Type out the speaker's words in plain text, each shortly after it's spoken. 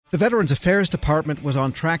The Veterans Affairs Department was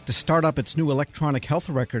on track to start up its new electronic health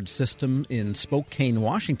record system in Spokane,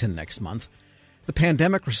 Washington next month. The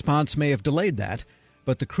pandemic response may have delayed that,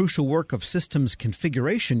 but the crucial work of systems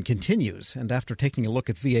configuration continues. And after taking a look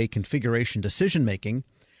at VA configuration decision-making,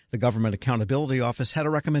 the Government Accountability Office had a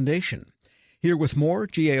recommendation. Here with more,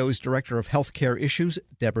 GAO's Director of Healthcare Issues,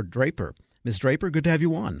 Deborah Draper. Ms. Draper, good to have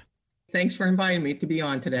you on. Thanks for inviting me to be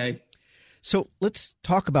on today. So let's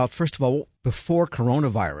talk about, first of all, before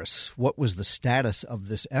coronavirus, what was the status of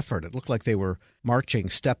this effort? It looked like they were marching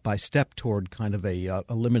step by step toward kind of a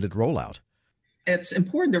limited rollout. It's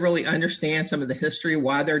important to really understand some of the history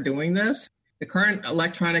why they're doing this. The current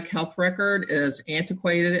electronic health record is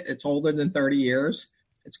antiquated. It's older than 30 years.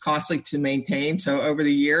 It's costly to maintain. So over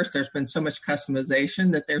the years, there's been so much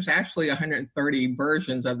customization that there's actually 130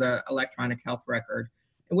 versions of the electronic health record,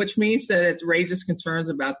 which means that it raises concerns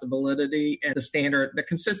about the validity and the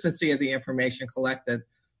consistency of the information collected.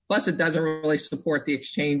 Plus, it doesn't really support the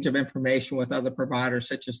exchange of information with other providers,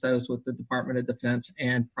 such as those with the Department of Defense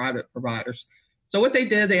and private providers. So what they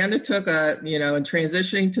did, they undertook in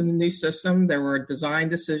transitioning to the new system, there were design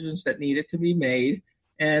decisions that needed to be made.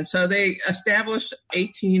 And so they established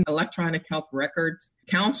 18 electronic health record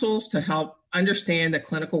councils to help understand the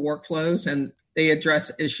clinical workflows, and they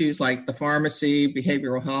address issues like the pharmacy,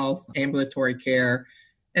 behavioral health, ambulatory care.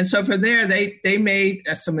 And so from there, they made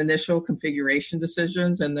some initial configuration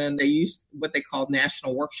decisions, and then they used what they called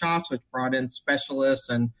national workshops, which brought in specialists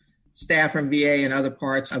and staff from VA and other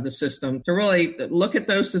parts of the system to really look at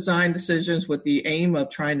those design decisions with the aim of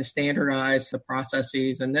trying to standardize the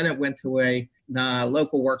processes. And then it went to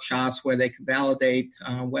local workshops where they could validate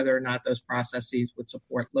whether or not those processes would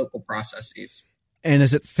support local processes. And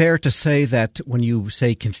is it fair to say that when you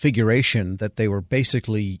say configuration, that they were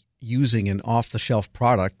basically using an off-the-shelf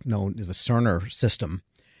product known as the Cerner system?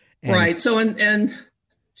 Right. So in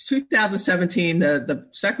 2017, the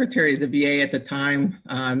secretary of the VA at the time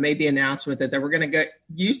made the announcement that they were going to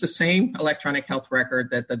use the same electronic health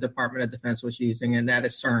record that the Department of Defense was using, and that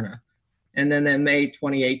is Cerner. And then in May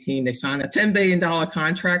 2018, they signed a $10 billion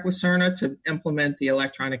contract with Cerner to implement the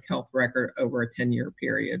electronic health record over a 10-year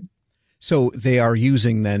period. So they are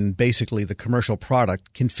using then basically the commercial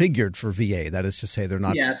product configured for VA. That is to say, they're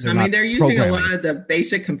not. Yes, they're using a lot of the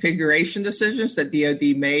basic configuration decisions that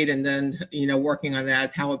DoD made, and then working on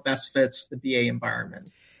that, how it best fits the VA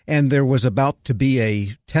environment. And there was about to be a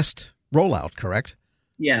test rollout, correct?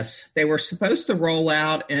 Yes, they were supposed to roll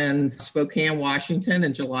out in Spokane, Washington,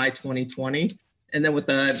 in July 2020. And then with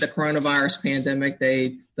the coronavirus pandemic,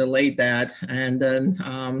 they delayed that. And then,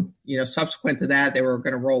 subsequent to that, they were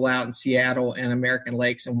going to roll out in Seattle and American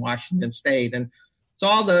Lakes in Washington State. And so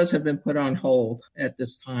all those have been put on hold at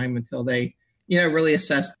this time until they, really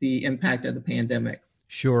assess the impact of the pandemic.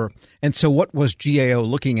 Sure. And so what was GAO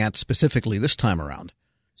looking at specifically this time around?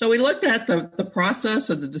 So we looked at the process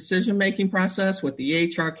of the decision-making process with the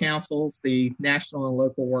EHR councils, the national and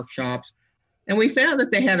local workshops. And we found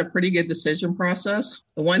that they had a pretty good decision process.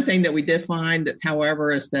 The one thing that we did find,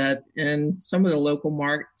 however, is that in some of the local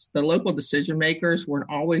markets, the local decision makers weren't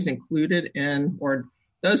always included in, or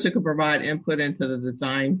those who could provide input into the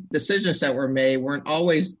design decisions that were made weren't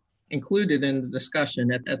always included in the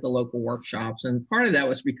discussion at the local workshops. And part of that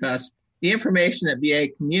was because the information that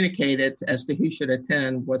VA communicated as to who should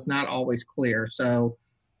attend was not always clear. So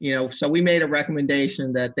we made a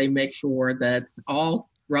recommendation that they make sure that all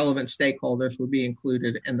relevant stakeholders would be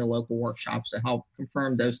included in the local workshops to help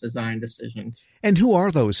confirm those design decisions. And who are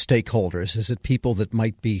those stakeholders? Is it people that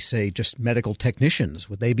might be, say, just medical technicians?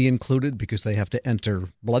 Would they be included because they have to enter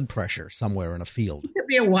blood pressure somewhere in a field?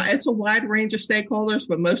 It's a wide range of stakeholders,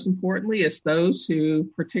 but most importantly, it's those who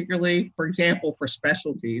particularly, for example, for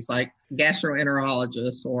specialties like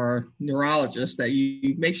gastroenterologists or neurologists, that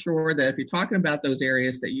you make sure that if you're talking about those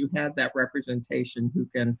areas, that you have that representation who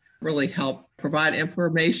can really help provide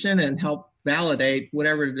information and help validate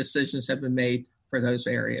whatever the decisions have been made for those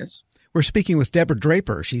areas. We're speaking with Deborah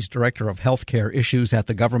Draper. She's Director of Healthcare Issues at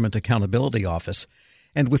the Government Accountability Office.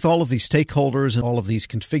 And with all of these stakeholders and all of these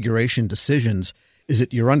configuration decisions, is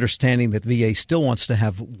it your understanding that VA still wants to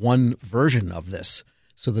have one version of this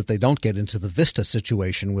so that they don't get into the VISTA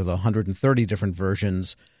situation with 130 different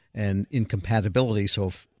versions and incompatibility? So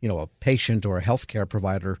if, a patient or a healthcare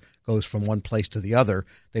provider goes from one place to the other,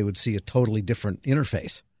 they would see a totally different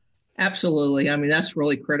interface. Absolutely. I mean, that's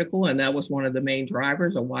really critical. And that was one of the main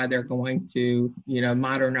drivers of why they're going to,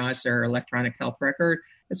 modernize their electronic health record.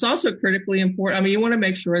 It's also critically important. I mean, you want to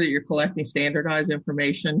make sure that you're collecting standardized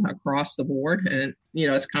information across the board and,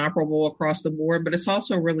 it's comparable across the board. But it's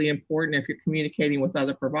also really important if you're communicating with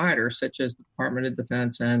other providers, such as the Department of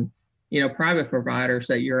Defense and private providers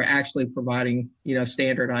that you're actually providing,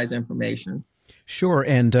 standardized information. Sure.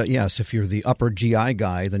 And yes, if you're the upper GI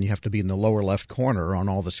guy, then you have to be in the lower left corner on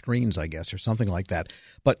all the screens, I guess, or something like that.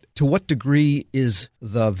 But to what degree is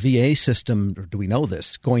the VA system, or do we know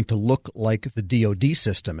this, going to look like the DoD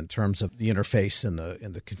system in terms of the interface and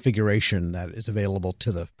the configuration that is available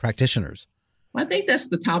to the practitioners? Well, I think that's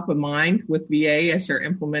the top of mind with VA as they're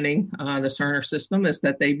implementing the Cerner system, is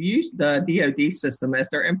that they've used the DoD system as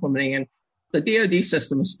they're implementing. And the DoD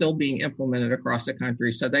system is still being implemented across the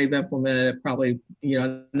country. So they've implemented it probably,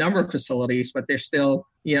 a number of facilities, but there's still,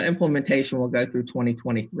 implementation will go through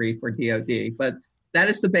 2023 for DoD. But that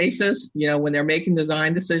is the basis, when they're making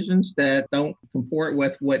design decisions that don't comport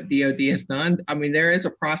with what DoD has done. I mean, there is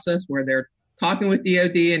a process where they're talking with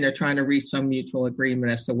DoD and they're trying to reach some mutual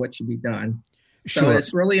agreement as to what should be done. So Sure.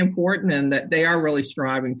 it's really important, and that they are really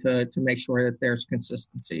striving to make sure that there's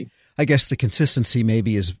consistency. I guess the consistency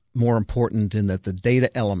maybe is more important in that the data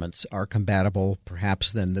elements are compatible,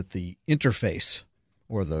 perhaps, than that the interface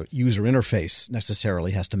or the user interface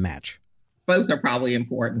necessarily has to match. Both are probably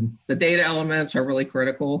important. The data elements are really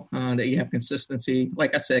critical, that you have consistency.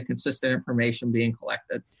 Like I said, consistent information being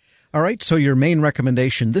collected. All right. So your main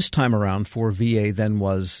recommendation this time around for VA then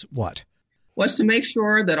was what? Was to make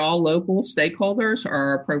sure that all local stakeholders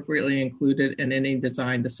are appropriately included in any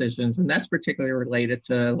design decisions. And that's particularly related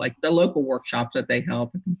to like the local workshops that they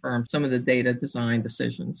held to confirm some of the data design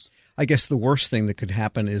decisions. I guess the worst thing that could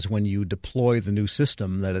happen is when you deploy the new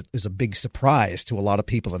system, that it is a big surprise to a lot of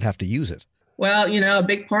people that have to use it. Well, a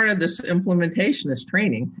big part of this implementation is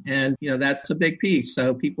training, and, that's a big piece.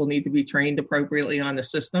 So people need to be trained appropriately on the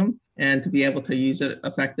system and to be able to use it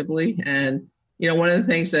effectively. And one of the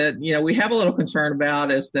things that, we have a little concern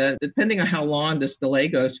about is that depending on how long this delay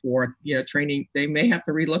goes for, training, they may have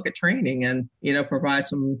to relook at training and, provide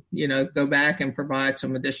some, go back and provide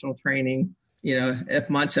some additional training. If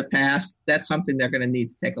months have passed, that's something they're going to need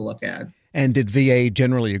to take a look at. And did VA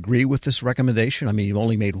generally agree with this recommendation? I mean, you've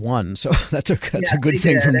only made one, so that's a good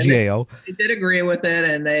thing did. from And GAO. They did agree with it,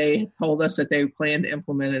 and they told us that they plan to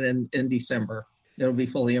implement it in December. It'll be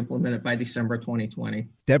fully implemented by December 2020.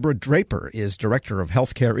 Deborah Draper is Director of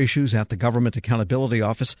Healthcare Issues at the Government Accountability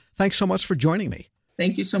Office. Thanks so much for joining me.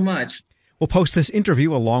 Thank you so much. We'll post this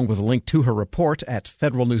interview along with a link to her report at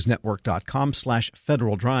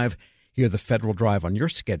federalnewsnetwork.com/Federal Drive. Hear the Federal Drive on your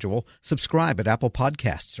schedule. Subscribe at Apple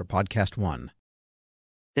Podcasts or Podcast One.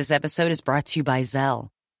 This episode is brought to you by Zelle.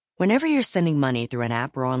 Whenever you're sending money through an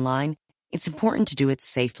app or online, it's important to do it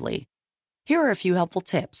safely. Here are a few helpful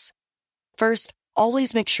tips. First,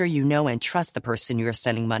 always make sure you know and trust the person you are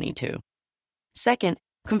sending money to. Second,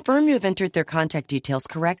 confirm you have entered their contact details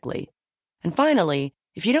correctly. And finally,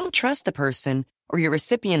 if you don't trust the person or your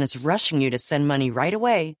recipient is rushing you to send money right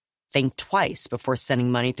away, think twice before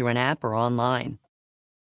sending money through an app or online.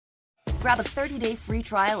 Grab a 30-day free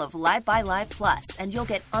trial of Live by Live Plus, and you'll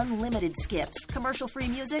get unlimited skips, commercial-free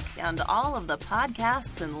music, and all of the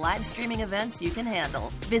podcasts and live streaming events you can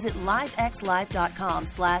handle. Visit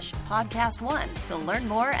livexlive.com/podcast1 to learn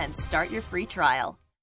more and start your free trial.